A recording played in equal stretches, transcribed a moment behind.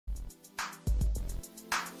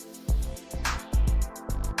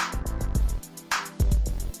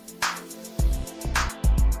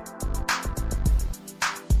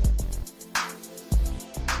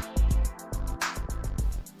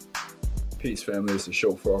Peace, family. It's the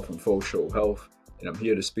Shofar from Full Show Health, and I'm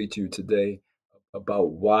here to speak to you today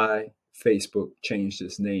about why Facebook changed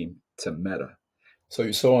its name to Meta. So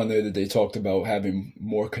you saw in there that they talked about having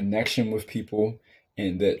more connection with people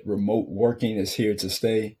and that remote working is here to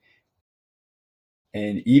stay.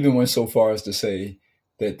 And even went so far as to say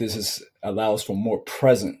that allows for more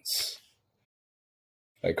presence.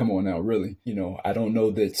 Like, come on now, really? I don't know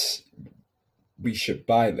that we should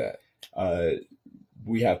buy that.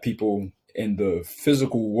 We have people in the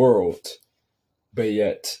physical world, but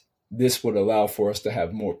yet this would allow for us to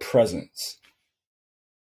have more presence.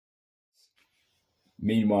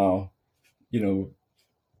 Meanwhile, the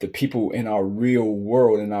people in our real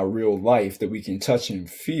world, in our real life that we can touch and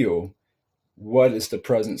feel, what is the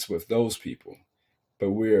presence with those people?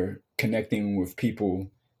 But we're connecting with people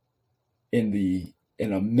in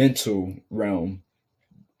a mental realm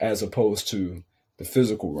as opposed to the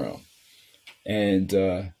physical realm. And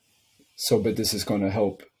but this is going to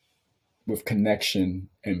help with connection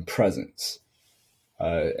and presence.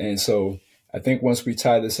 And so I think once we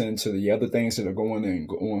tie this into the other things that are going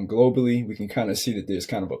on globally, we can kind of see that there's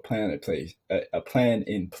kind of a plan in place, a plan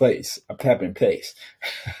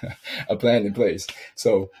in place.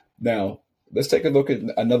 So now let's take a look at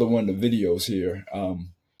another one of the videos here.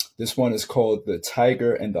 This one is called The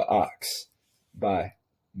Tiger and the Ox by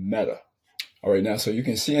Meta. All right, now, so you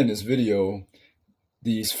can see in this video,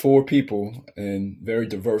 these four people and very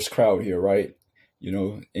diverse crowd here, right?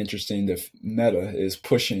 Interesting that Meta is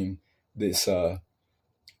pushing this thing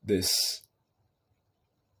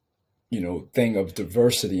of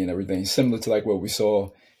diversity and everything, similar to like what we saw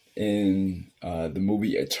in the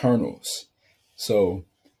movie Eternals. So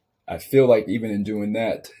I feel like even in doing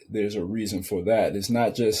that, there's a reason for that. It's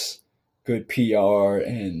not just good PR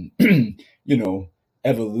and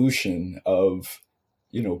evolution of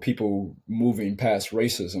people moving past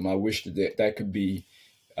racism. I wish that could be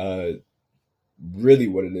really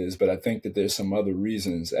what it is, but I think that there's some other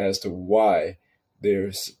reasons as to why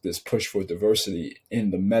there's this push for diversity in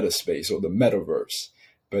the meta space or the metaverse.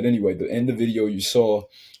 But anyway, in the video you saw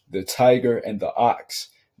the tiger and the ox.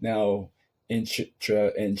 Now in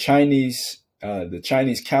Chinese, the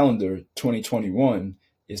Chinese calendar, 2021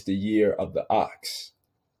 is the year of the ox.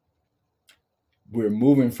 We're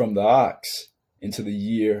moving from the ox into the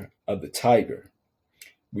year of the tiger.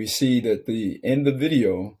 We see that in the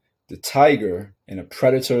video, the tiger, in a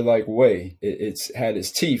predator-like way, it's had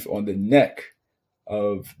its teeth on the neck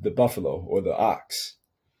of the buffalo or the ox.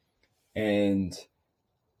 And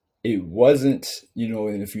it wasn't,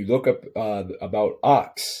 and if you look up about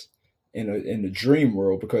ox in the dream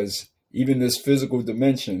world, because even this physical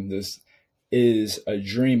dimension, this is a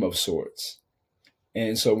dream of sorts.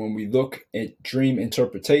 And so when we look at dream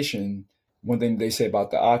interpretation, one thing they say about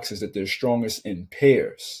the ox is that they're strongest in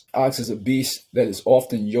pairs. Ox is a beast that is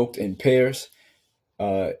often yoked in pairs.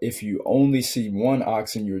 If you only see one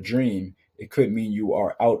ox in your dream, it could mean you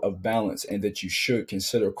are out of balance and that you should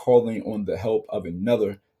consider calling on the help of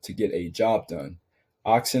another to get a job done.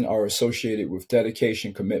 Oxen are associated with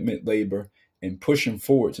dedication, commitment, labor, and pushing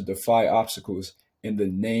forward to defy obstacles in the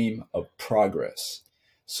name of progress.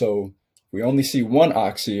 So we only see one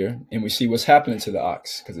ox here, and we see what's happening to the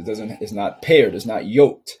ox because it's not paired, it's not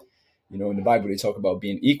yoked. In the Bible, they talk about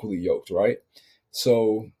being equally yoked, right?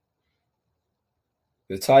 So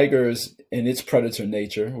the tiger is in its predator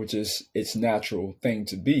nature, which is its natural thing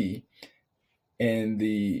to be, and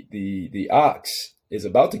the ox is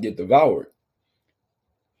about to get devoured.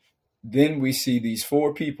 Then we see these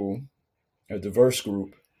four people, a diverse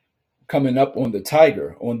group, coming up on the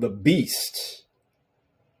tiger, on the beast.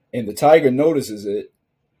 And the tiger notices it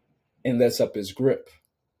and lets up his grip.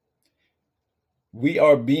 We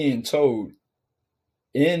are being told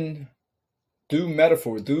through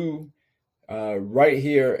metaphor, right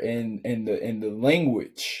here in the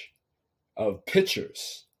language of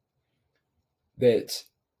pictures, that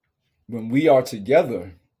when we are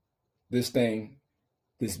together, this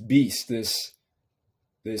beast, this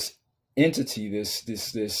entity, this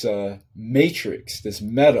matrix, this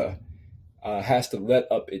meta, has to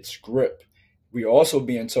let up its grip. We are also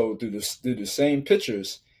being told through the same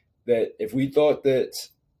pictures that if we thought that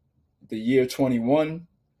the year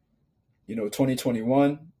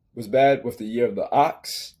 2021 was bad with the year of the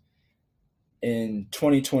ox, in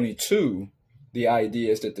 2022, the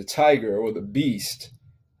idea is that the tiger or the beast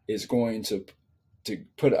is going to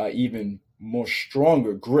put an even more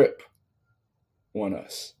stronger grip on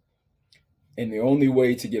us. And the only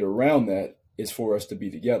way to get around that is for us to be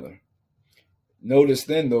together. Notice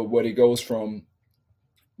then, though, what goes on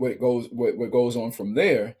from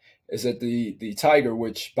there is that the tiger,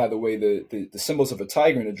 which, by the way, the symbols of a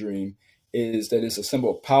tiger in a dream is that it's a symbol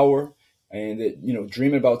of power, and that, you know,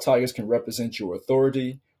 dreaming about tigers can represent your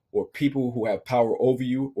authority or people who have power over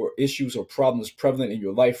you, or issues or problems prevalent in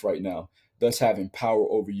your life right now, thus having power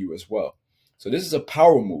over you as well. So this is a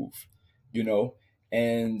power move, you know,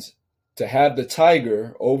 and to have the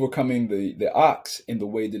tiger overcoming the ox in the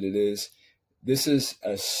way that it is, this is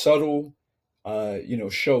a subtle, you know,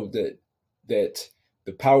 show that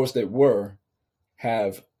the powers that were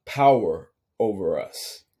have power over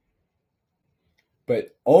us,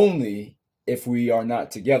 but only if we are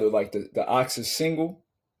not together. Like the ox is single.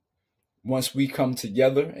 Once we come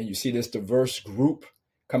together, and you see this diverse group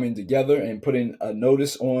coming together and putting a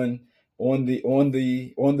notice on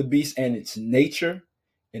the beast and its nature,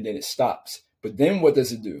 and then it stops. But then what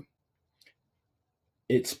does it do?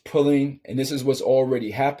 It's pulling, and this is what's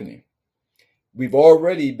already happening. We've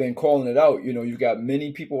already been calling it out. You know, you've got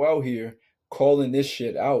many people out here calling this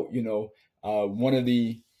shit out. You know, one of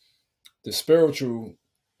the spiritual,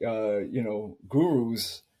 you know,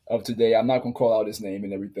 gurus of today, I'm not gonna call out his name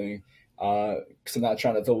and everything, because I'm not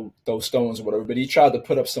trying to throw stones or whatever. But he tried to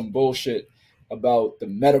put up some bullshit about the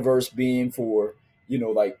metaverse being for, you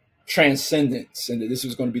know, like transcendence, and that this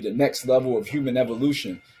was going to be the next level of human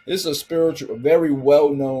evolution. This is a spiritual, a very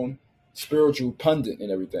well-known spiritual pundit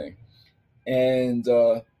and everything, and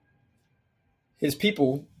his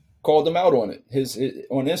people called him out on it.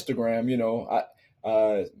 On Instagram, you know,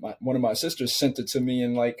 one of my sisters sent it to me,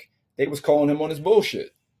 and like they was calling him on his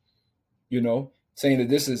bullshit, you know, saying that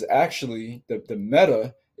this is actually the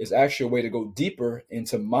meta is actually a way to go deeper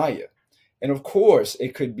into Maya. And of course,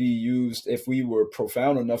 it could be used if we were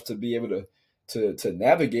profound enough to be able to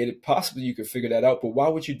navigate it. Possibly you could figure that out. But why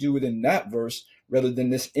would you do it in that verse rather than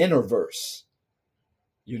this inner verse?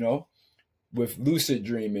 You know, with lucid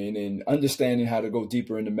dreaming and understanding how to go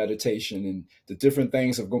deeper into meditation and the different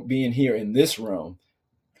things of being here in this realm,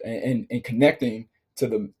 and connecting to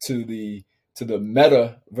the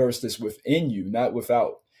metaverse that's within you, not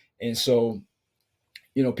without. And so,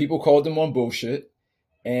 you know, people called them on bullshit.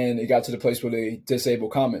 And it got to the place where they disable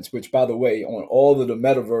comments, which, by the way, on all of the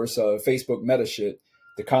metaverse, Facebook meta shit,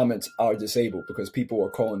 the comments are disabled because people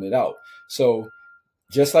are calling it out. So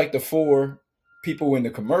just like the 4 people in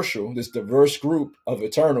the commercial, this diverse group of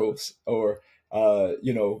Eternals, or,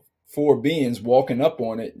 you know, 4 beings walking up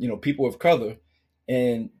on it, you know, people of color,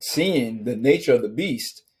 and seeing the nature of the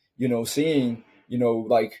beast, you know, seeing, you know,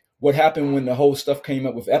 like what happened when the whole stuff came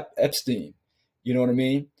up with Epstein, you know what I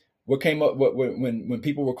mean? What came up when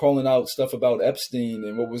people were calling out stuff about Epstein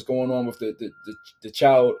and what was going on with the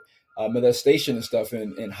child molestation and stuff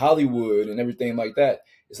in Hollywood and everything like that.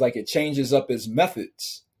 It's like it changes up its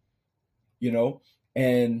methods, you know,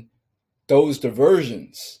 and those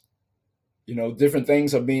diversions, you know, different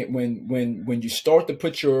things are being, when you start to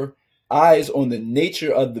put your eyes on the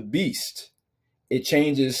nature of the beast, it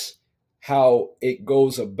changes how it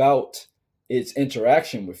goes about its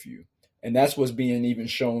interaction with you. And that's what's being even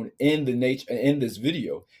shown in the nature in this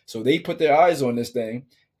video. So they put their eyes on this thing,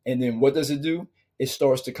 and then what does it do? It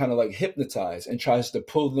starts to kind of like hypnotize and tries to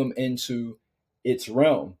pull them into its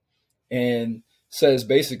realm, and says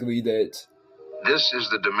basically that this is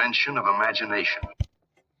the dimension of imagination.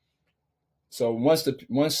 So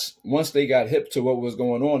once they got hip to what was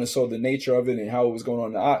going on and saw the nature of it and how it was going on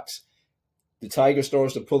in the ox, the tiger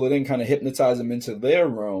starts to pull it in, kind of hypnotize them into their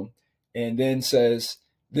realm, and then says,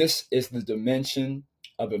 this is the dimension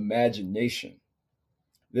of imagination.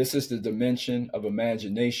 This is the dimension of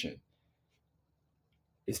imagination.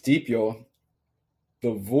 It's deep, y'all.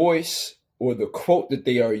 The voice or the quote that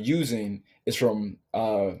they are using is from,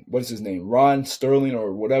 what is his name? Ron Sterling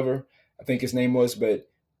or whatever, I think his name was, but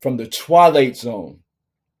from the Twilight Zone.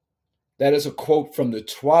 That is a quote from the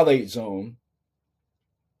Twilight Zone.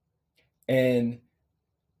 And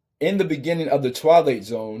in the beginning of the Twilight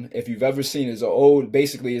Zone, if you've ever seen it,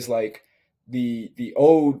 basically it's like the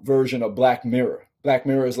old version of Black Mirror. Black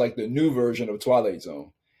Mirror is like the new version of Twilight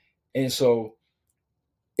Zone. And so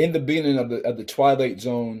in the beginning of the Twilight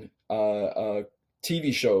Zone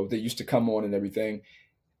TV show that used to come on and everything,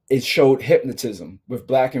 it showed hypnotism with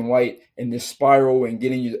black and white and this spiral and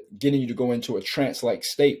getting you to go into a trance-like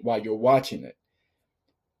state while you're watching it.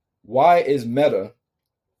 Why is Meta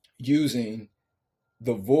using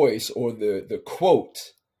the voice or the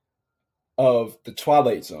quote of the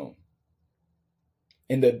Twilight Zone?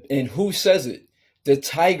 And who says it? The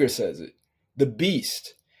tiger says it. The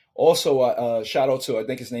beast. Also, shout out to, I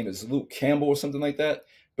think his name is Luke Campbell or something like that.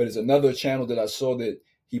 But it's another channel that I saw that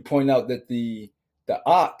he pointed out that the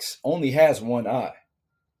ox only has one eye.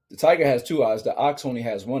 The tiger has 2 eyes. The ox only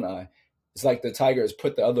has 1 eye. It's like the tiger has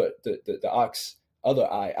put the ox other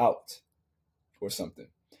eye out or something.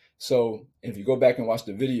 So if you go back and watch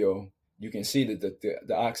the video, you can see that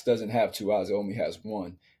the ox doesn't have two eyes; it only has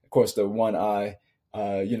one. Of course, the one eye,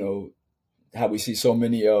 you know, how we see so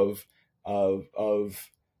many of uh,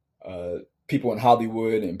 people in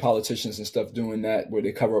Hollywood and politicians and stuff doing that, where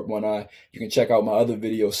they cover up one eye. You can check out my other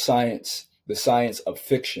video, Science, the Science of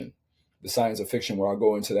Fiction, the Science of Fiction, where I'll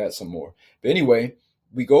go into that some more. But anyway,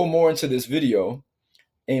 we go more into this video,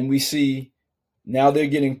 and we see now they're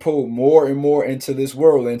getting pulled more and more into this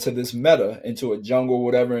world, into this meta, into a jungle,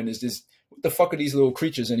 whatever. And it's just, what the fuck are these little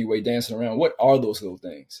creatures anyway dancing around? What are those little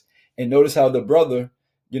things? And notice how the brother,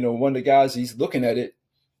 you know, one of the guys, he's looking at it.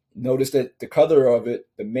 Notice that the color of it,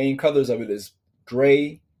 the main colors of it is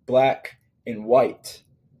gray, black, and white.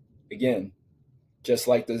 Again, just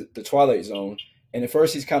like the Twilight Zone. And at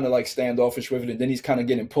first he's kind of like standoffish with it, and then he's kind of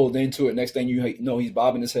getting pulled into it. Next thing you know, he's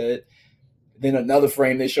bobbing his head. Then another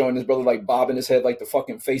frame, they're showing this brother like bobbing his head like the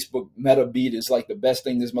fucking Facebook meta beat is like the best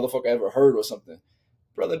thing this motherfucker ever heard or something.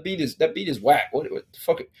 Brother, that beat is whack. What the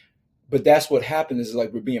fuck? But that's what happens is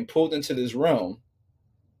like we're being pulled into this realm,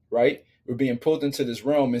 right? We're being pulled into this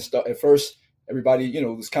realm and stuff. At first, everybody, you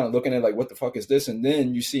know, was kind of looking at like, what the fuck is this? And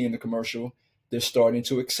then you see in the commercial, they're starting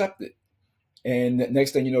to accept it. And the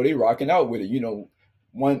next thing you know, they rocking out with it. You know,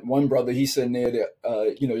 one brother, he's sitting there,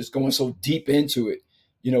 you know, just going so deep into it,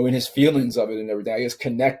 you know, in his feelings of it and everything. I guess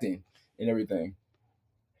connecting and everything.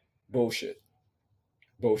 Bullshit.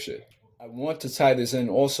 I want to tie this in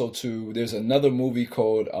also to, there's another movie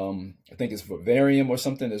called, I think it's Vivarium or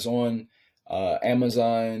something. It's on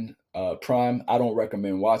Amazon Prime. I don't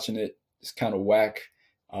recommend watching it. It's kind of whack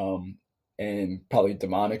and probably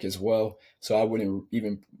demonic as well. So I wouldn't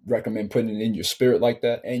even recommend putting it in your spirit like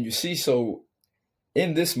that. And you see, so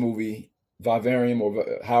in this movie, Vivarium, or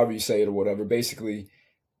however you say it or whatever, basically,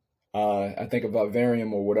 I think of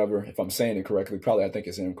Vivarium or whatever, if I'm saying it correctly, probably I think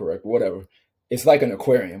it's incorrect, whatever. It's like an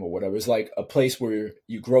aquarium or whatever. It's like a place where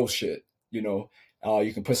you grow shit, you know.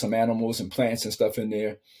 You can put some animals and plants and stuff in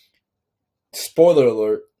there. Spoiler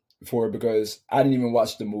alert for it, because I didn't even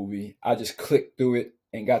watch the movie. I just clicked through it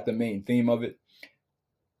and got the main theme of it.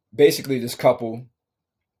 Basically, this couple,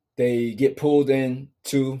 they get pulled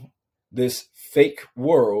into this fake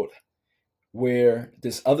world where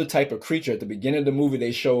this other type of creature, at the beginning of the movie,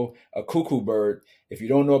 they show a cuckoo bird. If you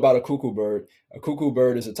don't know about a cuckoo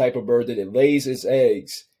bird is a type of bird that it lays its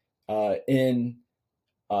eggs in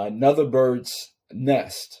another bird's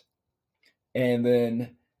nest, and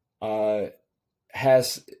then when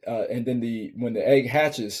the egg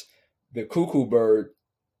hatches, the cuckoo bird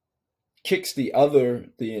kicks the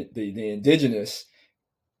indigenous,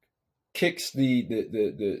 kicks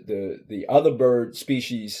the other bird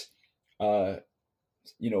species,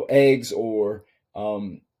 you know, eggs or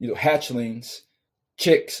you know, hatchlings,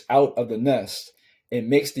 chicks out of the nest, and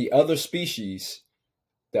makes the other species,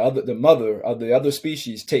 the mother of the other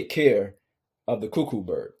species, take care of the cuckoo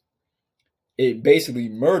bird. It basically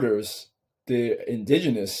murders the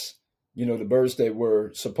indigenous, you know, the birds that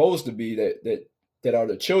were supposed to be that are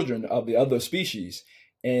the children of the other species.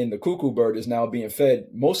 And the cuckoo bird is now being fed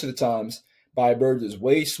most of the times by a bird that's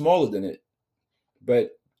way smaller than it.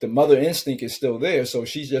 But the mother instinct is still there. So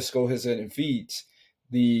she just goes ahead and feeds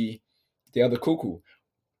the other cuckoo,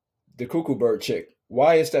 the cuckoo bird chick.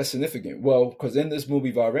 Why is that significant? Well, because in this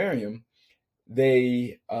movie Vivarium,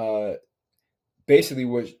 they basically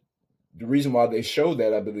the reason why they show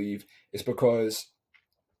that, I believe, is because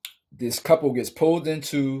this couple gets pulled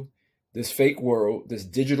into this fake world, this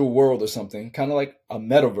digital world or something, kind of like a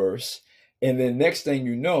metaverse. And then next thing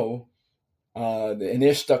you know, and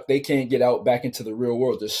they're stuck. They can't get out back into the real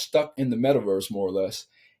world. They're stuck in the metaverse, more or less.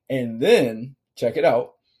 And then, check it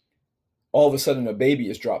out, all of a sudden a baby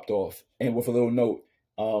is dropped off, and with a little note,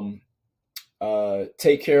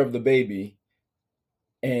 take care of the baby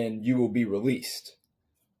and you will be released.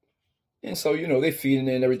 And so, you know, they're feeding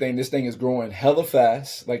it and everything. This thing is growing hella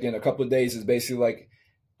fast. Like in a couple of days, it's basically like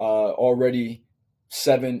already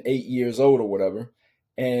 7, 8 years old or whatever.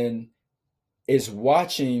 And it's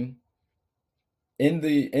watching in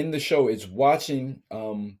the show, it's watching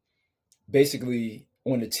basically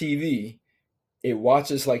on the TV, it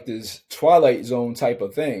watches like this Twilight Zone type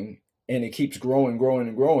of thing, and it keeps growing,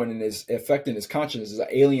 and it's affecting its consciousness. It's an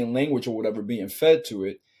alien language or whatever being fed to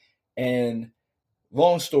it. And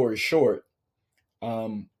long story short,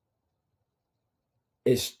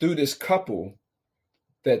 it's through this couple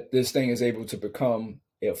that this thing is able to become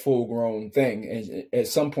a full-grown thing. And at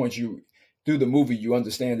some point, through the movie, you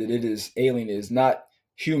understand that it is alien. It is not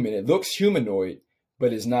human. It looks humanoid,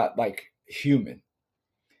 but it's not like human.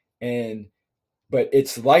 But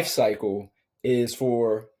its life cycle is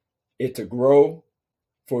for it to grow,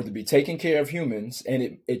 for it to be taking care of humans,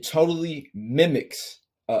 and it totally mimics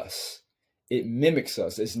us. It mimics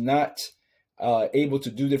us. It's not able to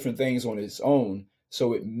do different things on its own,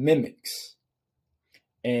 so it mimics.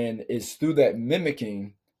 And it's through that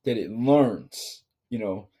mimicking that it learns,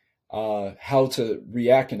 how to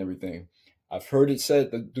react and everything. I've heard it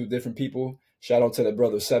said through different people. Shout out to that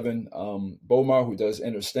brother Seven Bomar, who does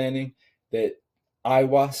understanding, that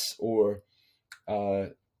Aiwass, or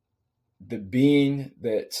the being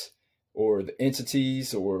that, or the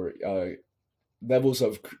entities, or levels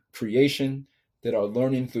of creation that are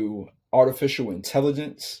learning through artificial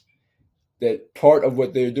intelligence, that part of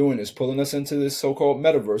what they're doing is pulling us into this so-called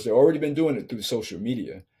metaverse. They've already been doing it through social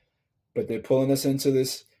media, but they're pulling us into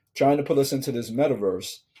this, trying to pull us into this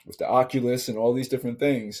metaverse with the Oculus and all these different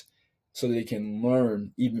things, so they can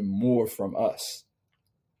learn even more from us.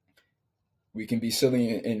 We can be silly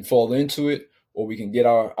and fall into it, or we can get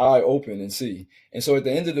our eye open and see. And so at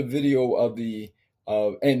the end of the video of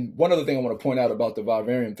and one other thing I want to point out about the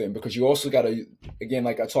vivarium thing, because you also got to, again,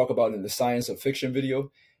 like I talk about in the science of fiction video,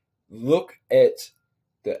 look at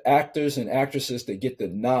the actors and actresses that get the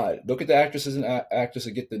nod. Look at the actresses and actors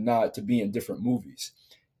that get the nod to be in different movies.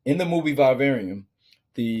 In the movie Vivarium,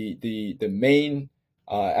 the main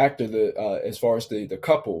actor, as far as the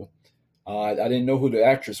couple, I didn't know who the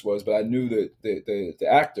actress was, but I knew the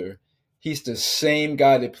actor. He's the same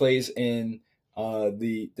guy that plays in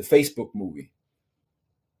the Facebook movie.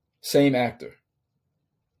 Same actor.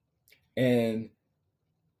 And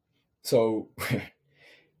so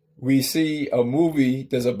we see a movie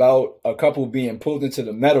that's about a couple being pulled into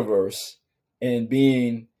the metaverse and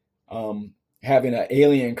being having an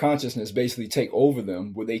alien consciousness basically take over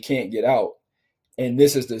them where they can't get out. And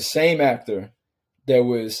this is the same actor that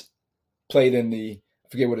was played in I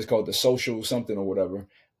forget what it's called, the social something or whatever,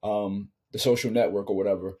 the Social Network or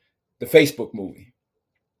whatever, the Facebook movie.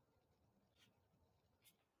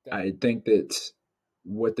 I think that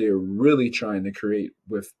what they're really trying to create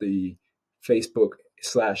with the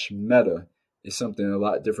Facebook/Meta is something a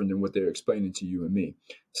lot different than what they're explaining to you and me.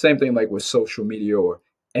 Same thing like with social media or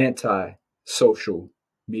anti-social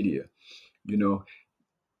media.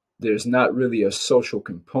 There's not really a social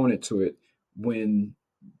component to it, when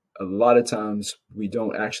a lot of times we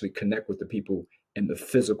don't actually connect with the people in the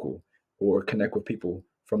physical, or connect with people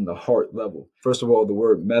from the heart level. First of all, the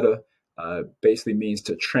word meta basically means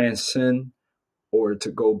to transcend or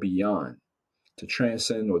to go beyond. To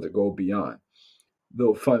transcend or to go beyond.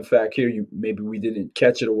 Little fun fact here, maybe we didn't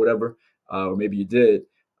catch it or whatever, or maybe you did,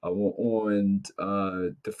 on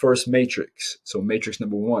the first Matrix. So Matrix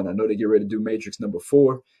number 1. I know they get ready to do Matrix number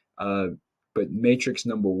 4, but Matrix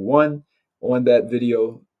number 1, on that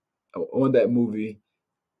video, on that movie,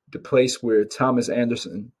 the place where Thomas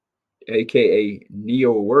Anderson, aka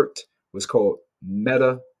Neo, worked was called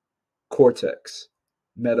Meta Cortex.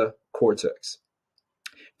 Meta Cortex.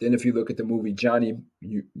 Then if you look at the movie Johnny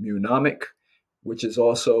Mnemonic, which is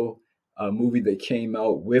also a movie that came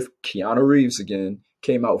out with Keanu Reeves again,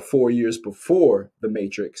 came out 4 years before The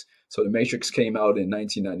Matrix. So The Matrix came out in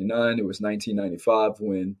 1999. It was 1995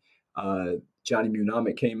 when Johnny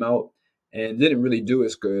Mnemonic came out, and didn't really do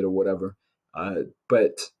as good or whatever.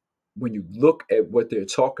 But when you look at what they're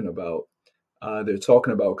talking about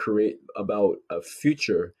about a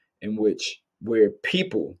future in which, where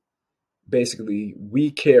people, basically, we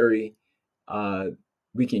can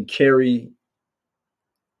carry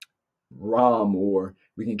ROM, or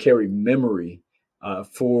we can carry memory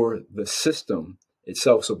for the system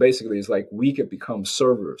itself. So basically, it's like we could become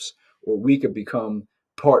servers, or we could become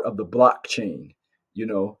part of the blockchain,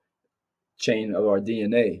 chain of our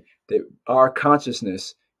DNA, that our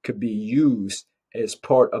consciousness could be used as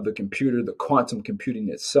part of the computer, the quantum computing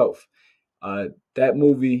itself. That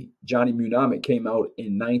movie, Johnny Mnemonic, came out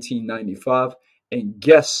in 1995. And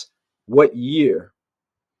guess what year?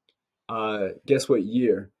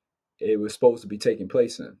 It was supposed to be taking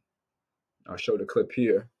place in? I'll show the clip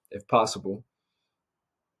here, if possible.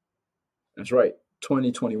 That's right,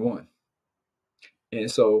 2021. And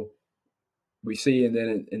so we see, and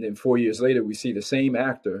then 4 years later, we see the same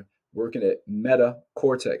actor working at Meta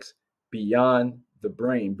Cortex, beyond the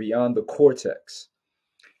brain, beyond the cortex.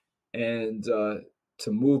 And to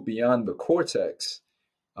move beyond the cortex,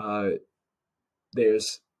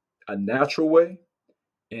 there's a natural way,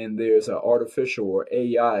 and there's an artificial, or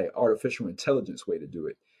AI, artificial intelligence, way to do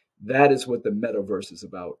it. That is what the metaverse is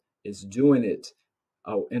about. It's doing it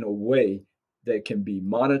in a way that can be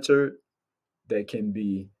monitored, that can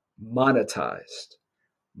be monetized,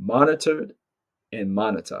 monitored and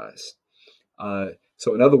monetized.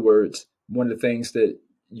 So in other words, one of the things that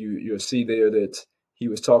you'll see there, that he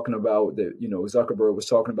was talking about that, Zuckerberg was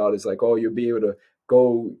talking about is like, oh, you'll be able to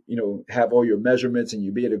go, have all your measurements and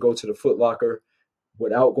you'll be able to go to the Foot Locker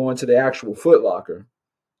without going to the actual Foot Locker.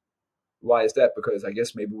 Why is that? Because I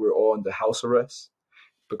guess maybe we're all under house arrest,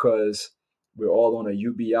 because we're all on a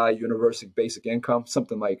UBI, Universal Basic Income,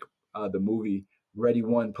 something like the movie Ready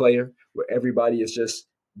One Player, where everybody is just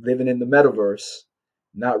living in the metaverse,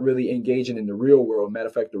 not really engaging in the real world. Matter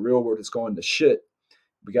of fact, the real world is going to shit.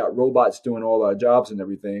 We got robots doing all our jobs and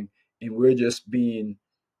everything, and we're just being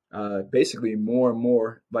basically more and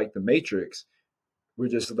more like the Matrix. We're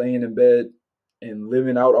just laying in bed and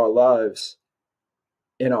living out our lives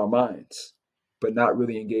in our minds, but not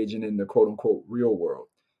really engaging in the quote unquote real world.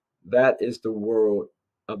 That is the world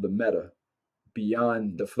of the meta,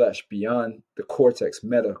 beyond the flesh, beyond the cortex,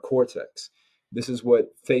 meta cortex. This is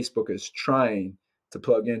what Facebook is trying to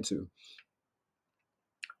plug into.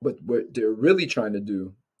 But what they're really trying to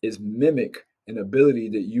do is mimic an ability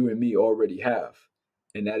that you and me already have,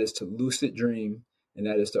 and that is to lucid dream, and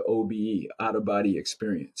that is the OBE, out of body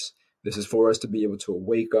experience. This is for us to be able to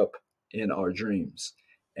wake up in our dreams.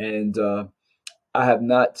 And I have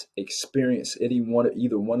not experienced either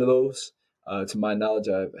one of those. To my knowledge,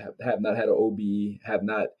 I have not had an OBE, have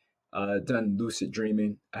not done lucid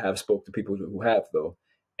dreaming. I have spoke to people who have, though,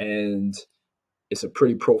 and it's a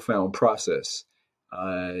pretty profound process.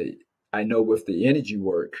 I know with the energy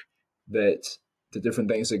work that the different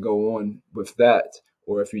things that go on with that,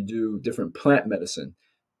 or if you do different plant medicine,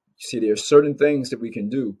 you see there are certain things that we can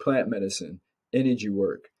do: plant medicine, energy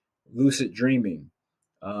work, lucid dreaming,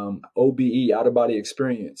 OBE, out of body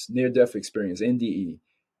experience, near death experience, NDE.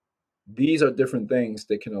 These are different things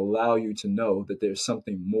that can allow you to know that there's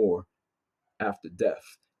something more after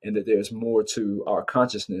death, and that there's more to our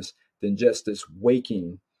consciousness than just this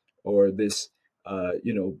waking or this,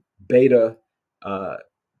 beta,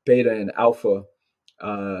 beta and alpha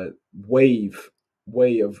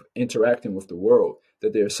way of interacting with the world.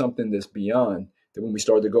 That there's something that's beyond. That when we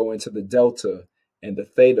start to go into the delta and the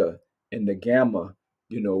theta and the gamma,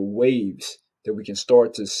 waves, that we can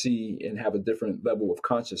start to see and have a different level of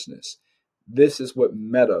consciousness. This is what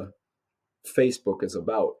Meta Facebook is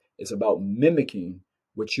about. It's about mimicking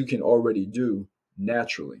what you can already do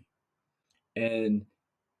naturally. And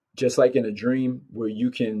just like in a dream where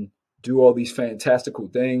you can do all these fantastical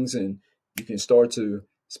things, and you can start to,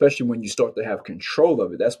 especially when you start to have control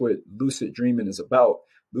of it, that's what lucid dreaming is about.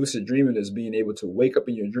 Lucid dreaming is being able to wake up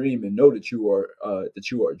in your dream and know that you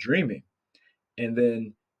are dreaming, and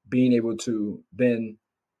then being able to then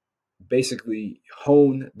basically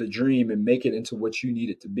hone the dream and make it into what you need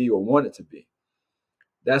it to be or want it to be.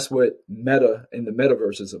 That's what Meta in the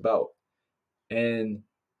metaverse is about.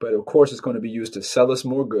 But of course, it's going to be used to sell us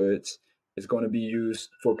more goods. It's going to be used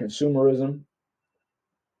for consumerism.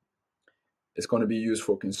 It's going to be used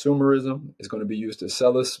for consumerism. It's going to be used to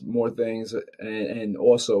sell us more things, and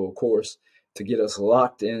also, of course, to get us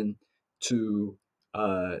locked in to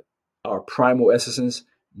our primal essence.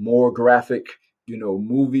 More graphic,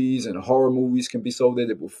 movies and horror movies can be so that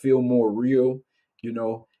it will feel more real,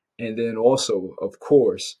 and then also, of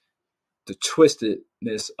course, the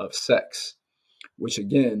twistedness of sex, which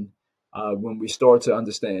again, when we start to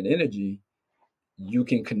understand energy, you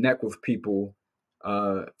can connect with people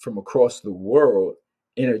from across the world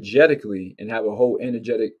energetically and have a whole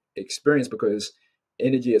energetic experience, because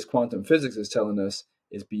energy, as quantum physics is telling us,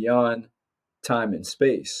 is beyond time and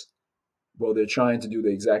space. Well, they're trying to do the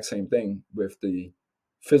exact same thing with the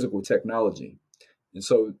physical technology. And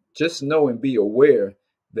so just know and be aware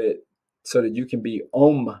that, so that you can be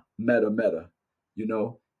Om Meta Meta,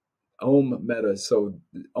 Om Meta. So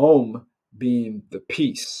Om being the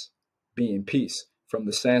peace, being peace, from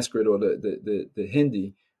the Sanskrit or the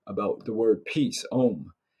Hindi about the word peace,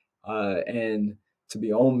 Om. And to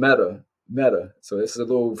be Om Meta, Meta. So this is a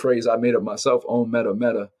little phrase I made up myself, Om Meta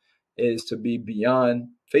Meta, is to be beyond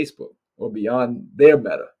Facebook or beyond their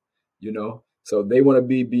meta, So they want to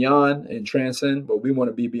be beyond and transcend, but we want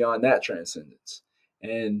to be beyond that transcendence.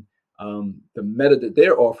 And the meta that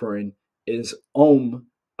they're offering is Om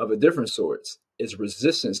of a different sort. It's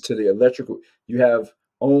resistance to the electrical. You have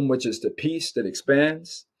Om, which is the peace that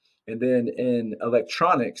expands. And then in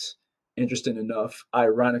electronics, interesting enough,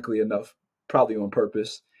 ironically enough, probably on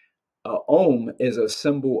purpose, Om is a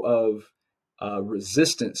symbol of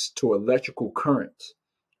resistance to electrical current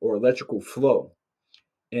or electrical flow.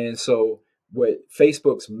 And so what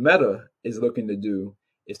Facebook's Meta is looking to do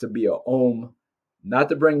is to be a Om, not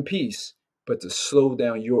to bring peace, but to slow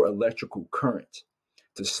down your electrical current,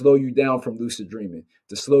 to slow you down from lucid dreaming,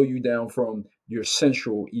 to slow you down from your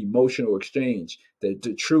central emotional exchange,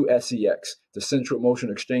 the true SEX, the central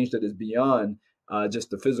emotional exchange that is beyond just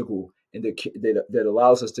the physical, and that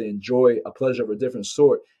allows us to enjoy a pleasure of a different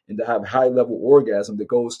sort and to have high level orgasm that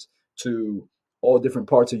goes to all different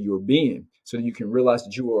parts of your being, so that you can realize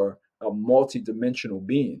that you are a multi-dimensional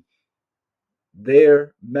being.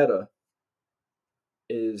 Their meta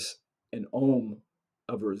is an ohm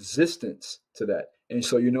of resistance to that. And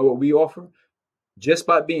so, you know what we offer? Just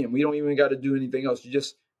by being, we don't even got to do anything else. You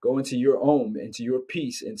just go into your ohm, into your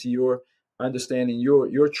peace, into your understanding,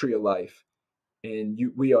 your tree of life. And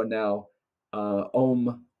we are now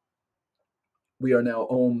ohm. We are now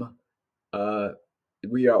ohm. Uh,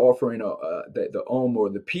 we are offering the ohm or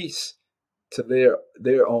the peace to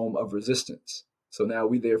their ohm of resistance. So now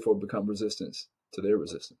we therefore become resistance to their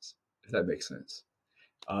resistance, if that makes sense.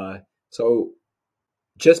 So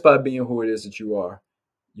just by being who it is that you are,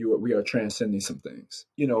 we are transcending some things.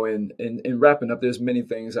 And wrapping up, there's many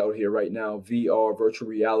things out here right now: VR, virtual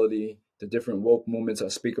reality, the different woke movements. I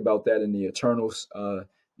speak about that in the Eternals,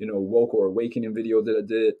 woke or awakening video that I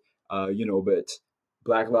did. But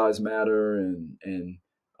Black Lives Matter and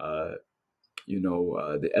the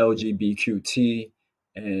LGBTQT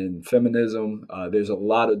and feminism. There's a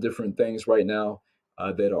lot of different things right now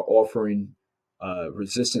that are offering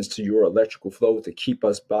resistance to your electrical flow to keep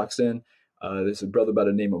us boxed in. There's a brother by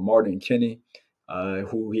the name of Martin Kinney,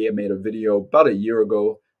 who he had made a video about a year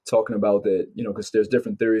ago talking about that, because there's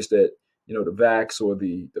different theories that, the vax or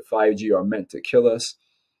the 5G are meant to kill us.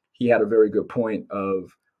 He had a very good point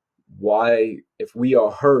of why, if we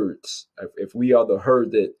are herds, if we are the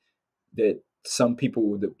herd that some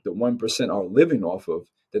people, the 1% are living off of,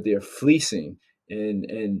 that they're fleecing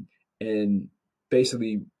and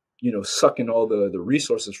basically, sucking all the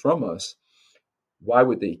resources from us, why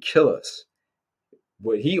would they kill us?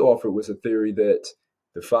 What he offered was a theory that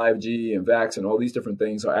the 5G and vax and all these different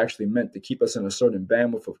things are actually meant to keep us in a certain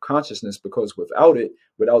bandwidth of consciousness, because without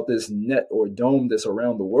this net or dome that's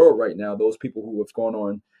around the world right now, those people who have gone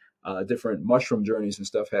on different mushroom journeys and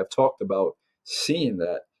stuff have talked about seeing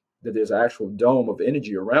that there's an actual dome of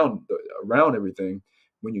energy around everything.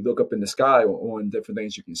 When you look up in the sky on different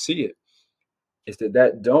things, you can see it. It's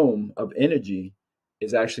that dome of energy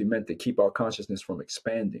is actually meant to keep our consciousness from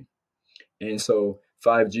expanding. And so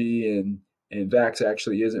 5G and vax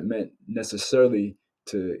actually isn't meant necessarily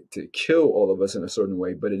to kill all of us in a certain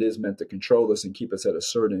way, but it is meant to control us and keep us at a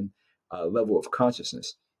certain level of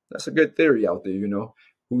consciousness. That's a good theory out there,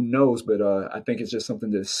 Who knows? But I think it's just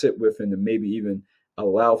something to sit with and to maybe even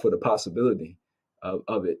allow for the possibility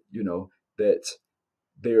of it, that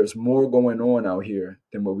there's more going on out here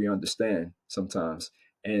than what we understand sometimes.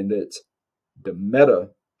 And that the meta,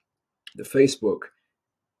 the Facebook,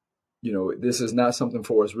 this is not something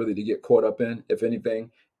for us really to get caught up in. If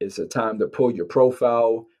anything, it's a time to pull your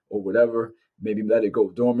profile or whatever, maybe let it go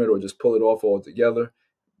dormant or just pull it off altogether,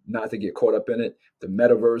 not to get caught up in it. The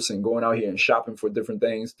metaverse and going out here and shopping for different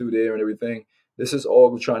things through there and everything. This is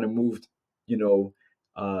all trying to move,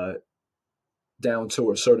 down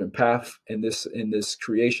to a certain path in this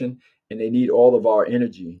creation, and they need all of our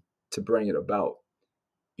energy to bring it about.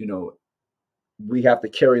 We have to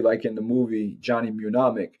carry, like in the movie Johnny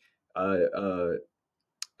Mnemonic,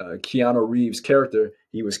 Keanu Reeves' character,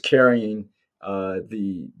 he was carrying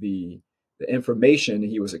the information.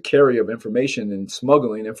 He was a carrier of information and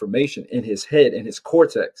smuggling information in his head, in his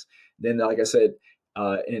cortex. Then, like I said,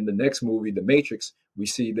 in the next movie, The Matrix, we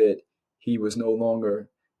see that he was no longer,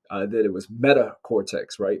 that it was meta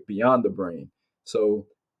cortex, right, beyond the brain. So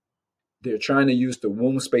they're trying to use the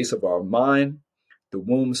womb space of our mind, the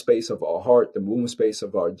womb space of our heart, the womb space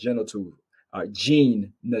of our genitals,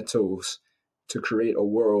 to create a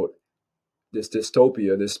world, this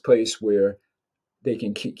dystopia, this place where they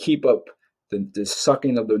can keep up the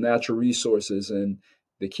sucking of the natural resources and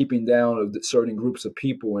the keeping down of certain groups of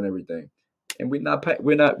people and everything. And we're not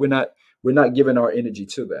giving our energy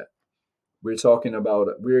to that. We're talking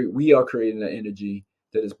about we are creating an energy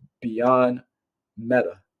that is beyond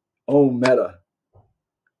meta, own meta.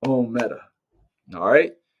 All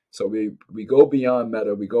right. So we go beyond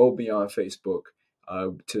meta. We go beyond Facebook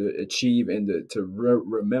to achieve and to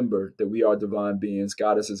remember that we are divine beings,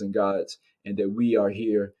 goddesses and gods, and that we are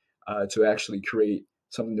here to actually create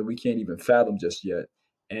something that we can't even fathom just yet.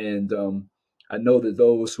 And I know that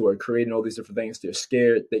those who are creating all these different things, they're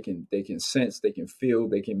scared. They can sense, they can feel,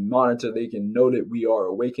 they can monitor, they can know that we are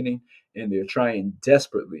awakening, and they're trying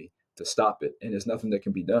desperately to stop it. And there's nothing that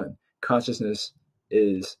can be done. Consciousness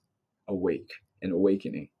is awake and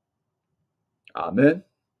awakening. Amen.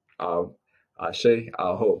 Ashe,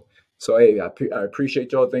 Aho. So, hey, I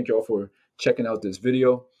appreciate y'all. Thank y'all for checking out this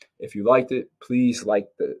video. If you liked it, please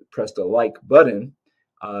press the like button,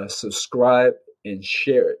 subscribe, and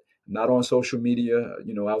share it. not on social media,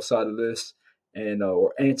 outside of this, and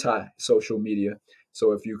or anti-social media.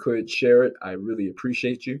 So if you could share it, I really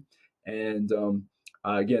appreciate you. And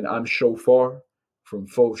again, I'm Shofar from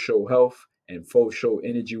Faux Show Health and Faux Show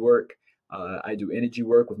Energy Work. I do energy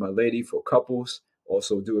work with my lady for couples,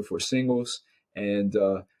 also do it for singles, and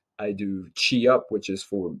I do Chi Up, which is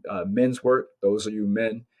for men's work. Those are you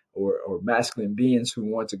men or masculine beings who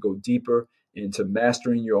want to go deeper into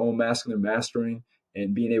mastering your own masculine mastering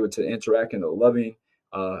and being able to interact in a loving,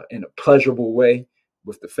 in a pleasurable way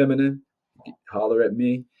with the feminine. Holler at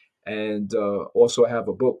me. And also I have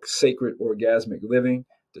a book, Sacred Orgasmic Living,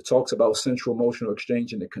 that talks about sensual emotional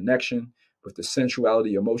exchange and the connection with the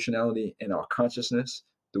sensuality, emotionality, and our consciousness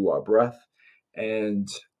through our breath. And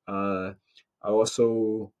I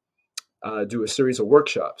also do a series of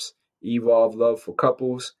workshops, Evolve Love for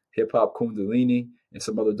Couples, Hip Hop Kundalini, and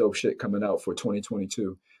some other dope shit coming out for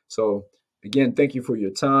 2022. So again, thank you for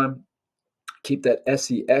your time. Keep that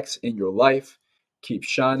SEX in your life. Keep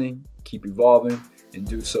shining, keep evolving, and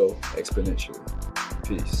do so exponentially.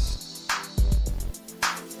 Peace.